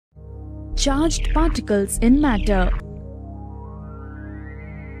Charged particles in matter.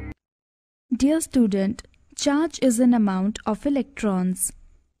 Dear student, charge is an amount of electrons.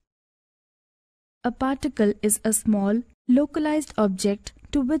 A particle is a small, localized object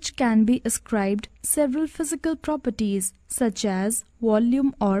to which can be ascribed several physical properties such as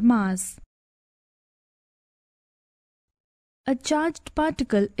volume or mass. A charged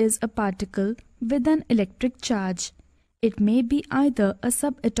particle is a particle with an electric charge. It may be either a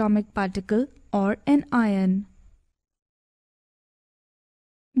subatomic particle or an ion.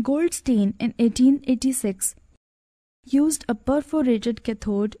 Goldstein in 1886 used a perforated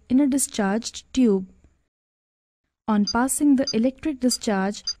cathode in a discharged tube. On passing the electric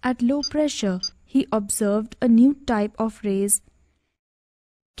discharge at low pressure, he observed a new type of rays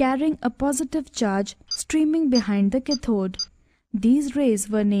carrying a positive charge streaming behind the cathode. These rays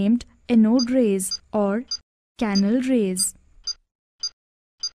were named anode rays or canal rays.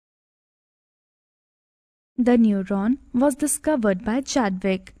 The neuron was discovered by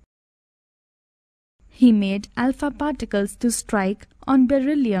Chadwick. He made alpha particles to strike on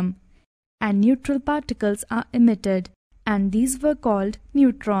beryllium, and neutral particles are emitted, and these were called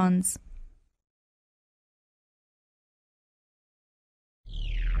neutrons.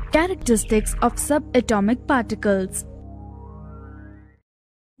 Characteristics of subatomic particles.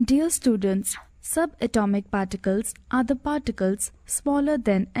 Dear students, subatomic particles are the particles smaller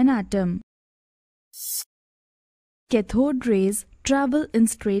than an atom. Cathode rays travel in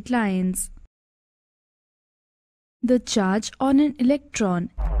straight lines. The charge on an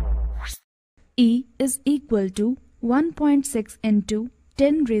electron E is equal to 1.6 into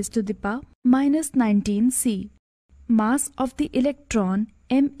 10 raised to the power minus 19 C. Mass of the electron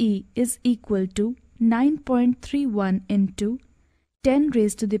Me is equal to 9.31 into 10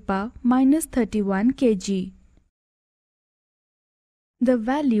 raised to the power minus 31 kg. The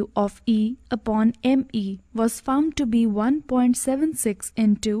value of E upon Me was found to be 1.76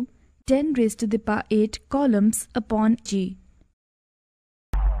 into 10 raised to the power 8 coulombs upon G.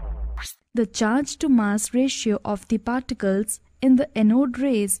 The charge to mass ratio of the particles in the anode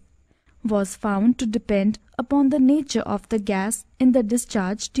rays was found to depend upon the nature of the gas in the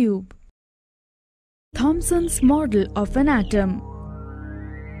discharge tube. Thomson's model of an atom.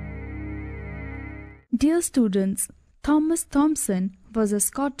 Dear students, Thomas Thomson was a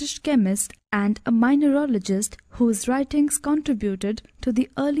Scottish chemist and a mineralogist whose writings contributed to the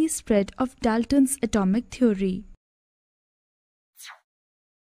early spread of Dalton's atomic theory.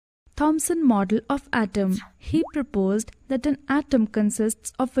 Thomson model of atom. He proposed that an atom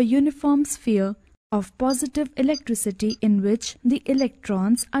consists of a uniform sphere of positive electricity in which the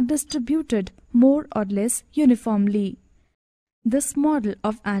electrons are distributed more or less uniformly. This model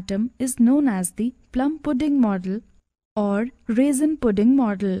of atom is known as the plum pudding model or raisin pudding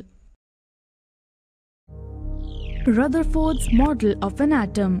model. Rutherford's model of an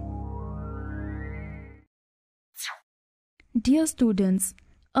atom. Dear students,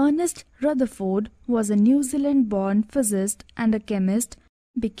 Ernest Rutherford was a New Zealand-born physicist and a chemist,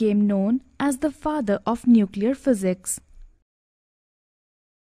 became known as the father of nuclear physics.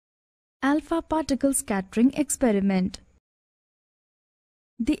 Alpha particle scattering experiment.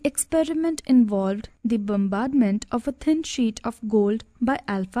 The experiment involved the bombardment of a thin sheet of gold by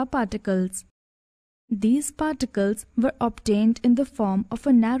alpha particles. These particles were obtained in the form of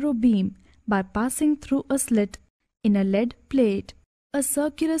a narrow beam by passing through a slit in a lead plate. A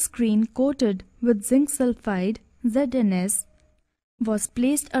circular screen coated with zinc sulfide (ZnS) was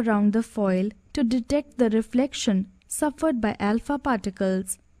placed around the foil to detect the reflection suffered by alpha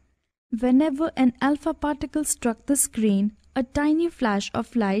particles. Whenever an alpha particle struck the screen, a tiny flash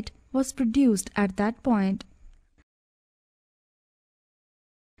of light was produced at that point.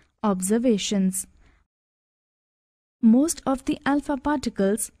 Observations. Most of the alpha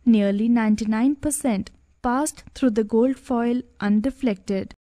particles, nearly 99%, passed through the gold foil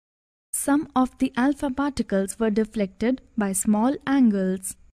undeflected. Some of the alpha particles were deflected by small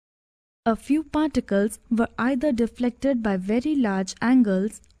angles. A few particles were either deflected by very large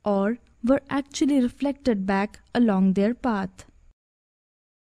angles or were actually reflected back along their path.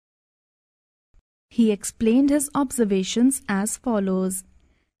 He explained his observations as follows.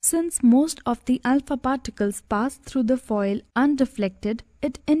 Since most of the alpha particles pass through the foil undeflected,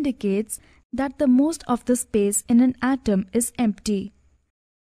 it indicates that the most of the space in an atom is empty.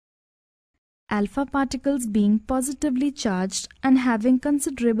 Alpha particles being positively charged and having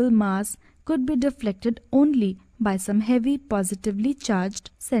considerable mass could be deflected only by some heavy positively charged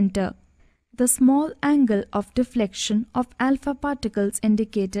center. The small angle of deflection of alpha particles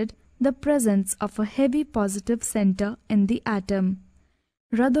indicated the presence of a heavy positive center in the atom.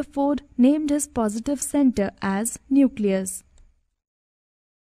 Rutherford named his positive center as nucleus.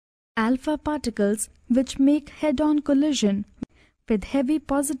 Alpha particles which make head-on collision with heavy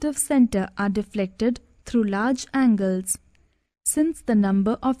positive center are deflected through large angles. Since the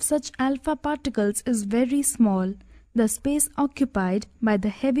number of such alpha particles is very small, the space occupied by the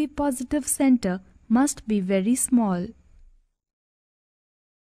heavy positive center must be very small.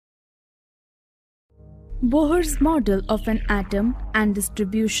 Bohr's model of an atom and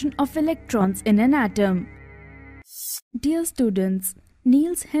distribution of electrons in an atom. Dear students,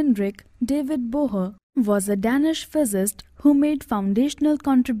 Niels Henrik David Bohr was a Danish physicist who made foundational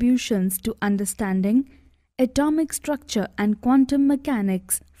contributions to understanding atomic structure and quantum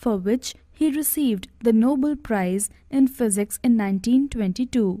mechanics, for which he received the Nobel Prize in Physics in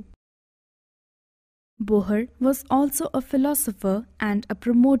 1922. Bohr was also a philosopher and a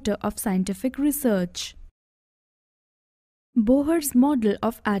promoter of scientific research. Bohr's model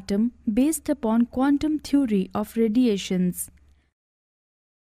of atom based upon quantum theory of radiations.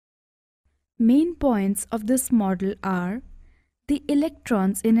 Main points of this model are: the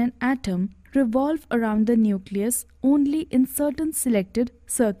electrons in an atom revolve around the nucleus only in certain selected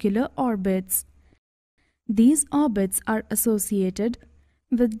circular orbits. These orbits are associated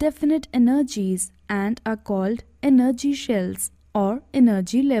with definite energies and are called energy shells or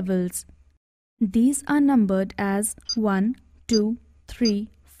energy levels. These are numbered as 1, 2, 3,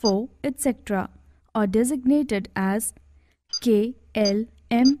 4, etc. or designated as K, L,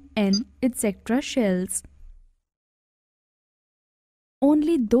 M, N, etc. shells.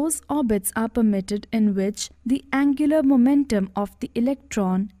 Only those orbits are permitted in which the angular momentum of the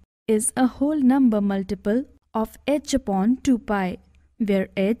electron is a whole number multiple of h upon 2 pi, where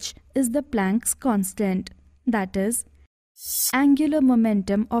h is the Planck's constant, that is, angular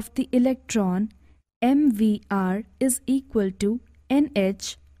momentum of the electron mvr is equal to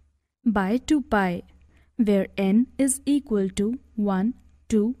nh by 2 pi, where n is equal to 1,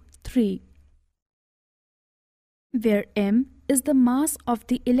 2, 3. Where m is the mass of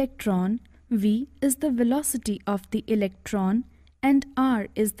the electron, v is the velocity of the electron, and r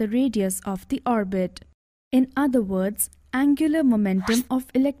is the radius of the orbit. In other words, angular momentum of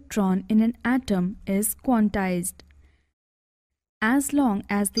electron in an atom is quantized. As long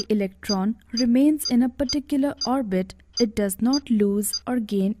as the electron remains in a particular orbit, it does not lose or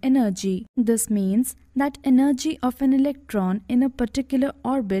gain energy. This means that energy of an electron in a particular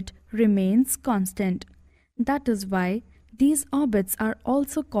orbit remains constant. That is why these orbits are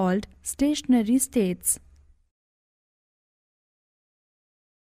also called stationary states.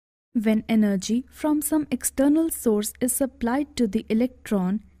 When energy from some external source is supplied to the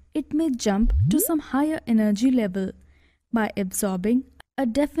electron, it may jump to some higher energy level by absorbing a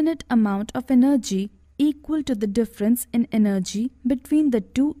definite amount of energy equal to the difference in energy between the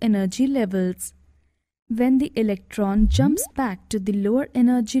two energy levels. When the electron jumps back to the lower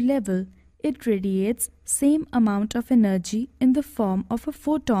energy level, it radiates same amount of energy in the form of a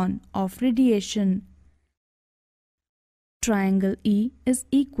photon of radiation. Triangle E is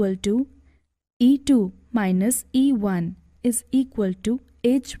equal to E2 minus E1 is equal to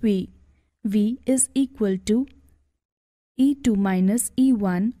HV. V is equal to E2 minus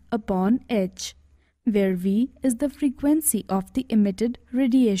E1 upon H, where V is the frequency of the emitted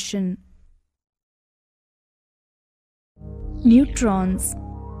radiation. Neutrons.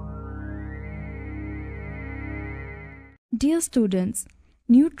 Dear students,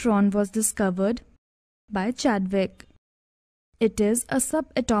 neutron was discovered by Chadwick. It is a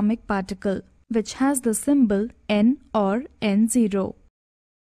subatomic particle which has the symbol N or N0.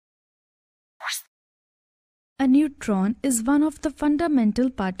 A neutron is one of the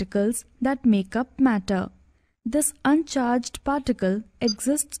fundamental particles that make up matter. This uncharged particle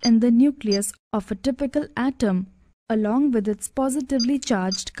exists in the nucleus of a typical atom, along with its positively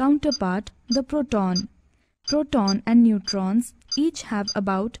charged counterpart, the proton. Proton and neutrons each have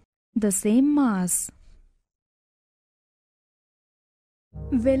about the same mass.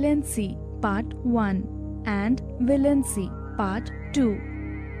 Valency Part 1 and Valency Part 2.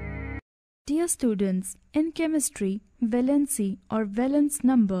 Dear students, in chemistry, valency or valence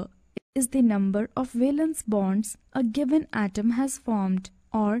number is the number of valence bonds a given atom has formed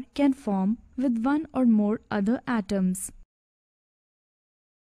or can form with one or more other atoms.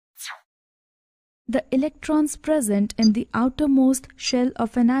 The electrons present in the outermost shell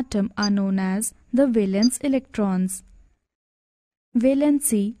of an atom are known as the valence electrons.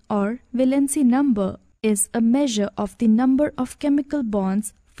 Valency or valency number is a measure of the number of chemical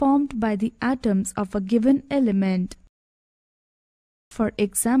bonds formed by the atoms of a given element. For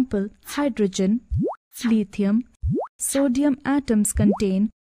example, hydrogen, lithium, sodium atoms contain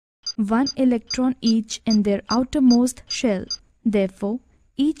 1 electron each in their outermost shell. Therefore,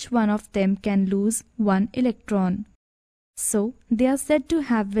 each one of them can lose 1 electron. So, they are said to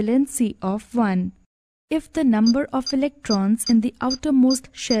have valency of 1. If the number of electrons in the outermost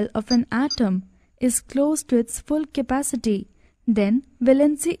shell of an atom is close to its full capacity, then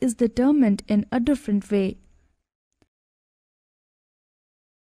valency is determined in a different way.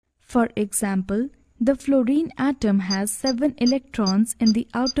 For example, the fluorine atom has 7 electrons in the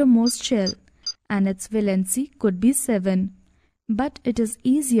outermost shell and its valency could be 7. But it is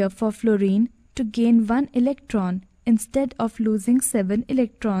easier for fluorine to gain 1 electron instead of losing 7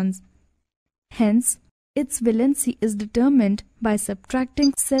 electrons. Hence, its valency is determined by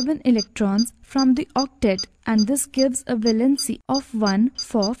subtracting 7 electrons from the octet, and this gives a valency of 1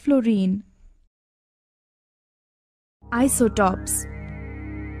 for fluorine. Isotopes.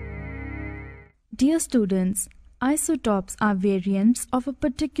 Dear students, isotopes are variants of a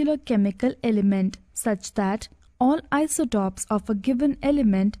particular chemical element such that all isotopes of a given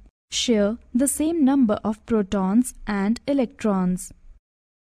element share the same number of protons and electrons.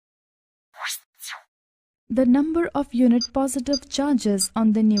 The number of unit positive charges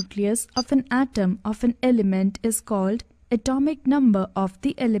on the nucleus of an atom of an element is called atomic number of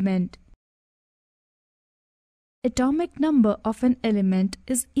the element. Atomic number of an element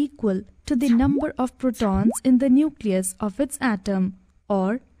is equal to the number of protons in the nucleus of its atom,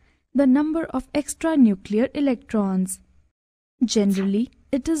 or the number of extranuclear electrons. Generally,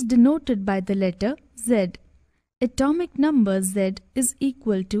 it is denoted by the letter Z. Atomic number Z is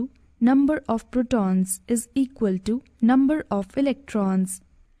equal to number of protons is equal to number of electrons.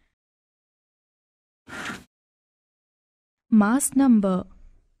 Mass number.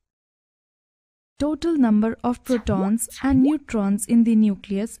 Total number of protons and neutrons in the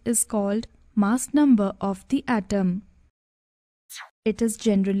nucleus is called mass number of the atom. It is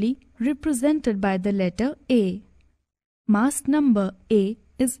generally represented by the letter A. Mass number A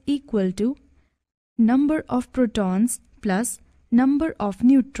is equal to number of protons plus number of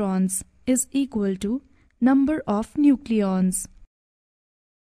neutrons is equal to number of nucleons.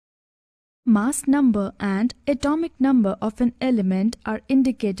 Mass number and atomic number of an element are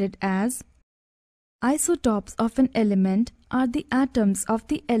indicated as isotopes of an element are the atoms of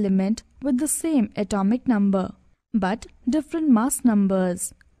the element with the same atomic number, but different mass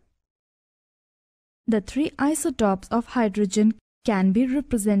numbers. The 3 isotopes of hydrogen can be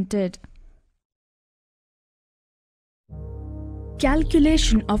represented.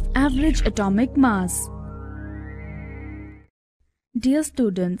 Calculation of average atomic mass. Dear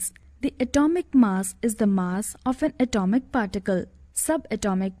students, the atomic mass is the mass of an atomic particle,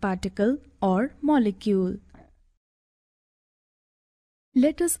 subatomic particle, or molecule.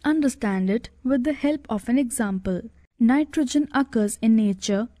 Let us understand it with the help of an example. Nitrogen occurs in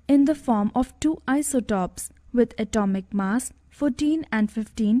nature in the form of 2 isotopes with atomic mass 14 and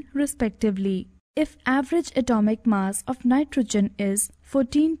 15 respectively. If average atomic mass of nitrogen is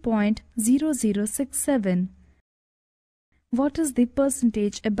 14.0067, what is the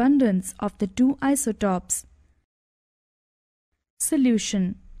percentage abundance of the 2 isotopes?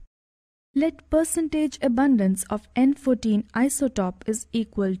 Solution. Let percentage abundance of N14 isotope is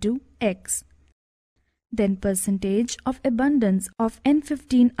equal to X. Then percentage of abundance of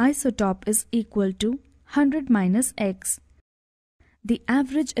N15 isotope is equal to 100 minus X. The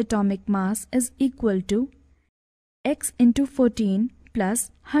average atomic mass is equal to X into 14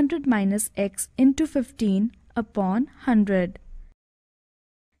 plus 100 minus X into 15 upon 100.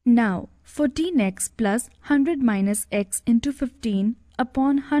 Now 14x plus 100 minus X into 15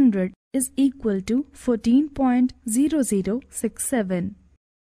 upon 100 is equal to 14.0067.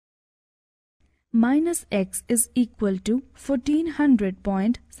 Minus X is equal to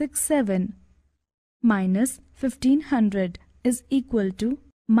 1400.67. Minus 1500 is equal to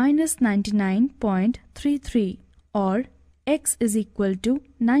minus 99.33, or X is equal to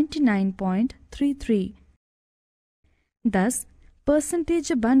 99.33. Thus,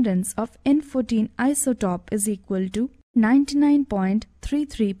 percentage abundance of N14 isotope is equal to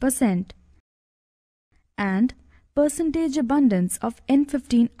 99.33%, and percentage abundance of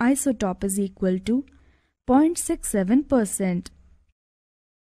N15 isotope is equal to 0.67%.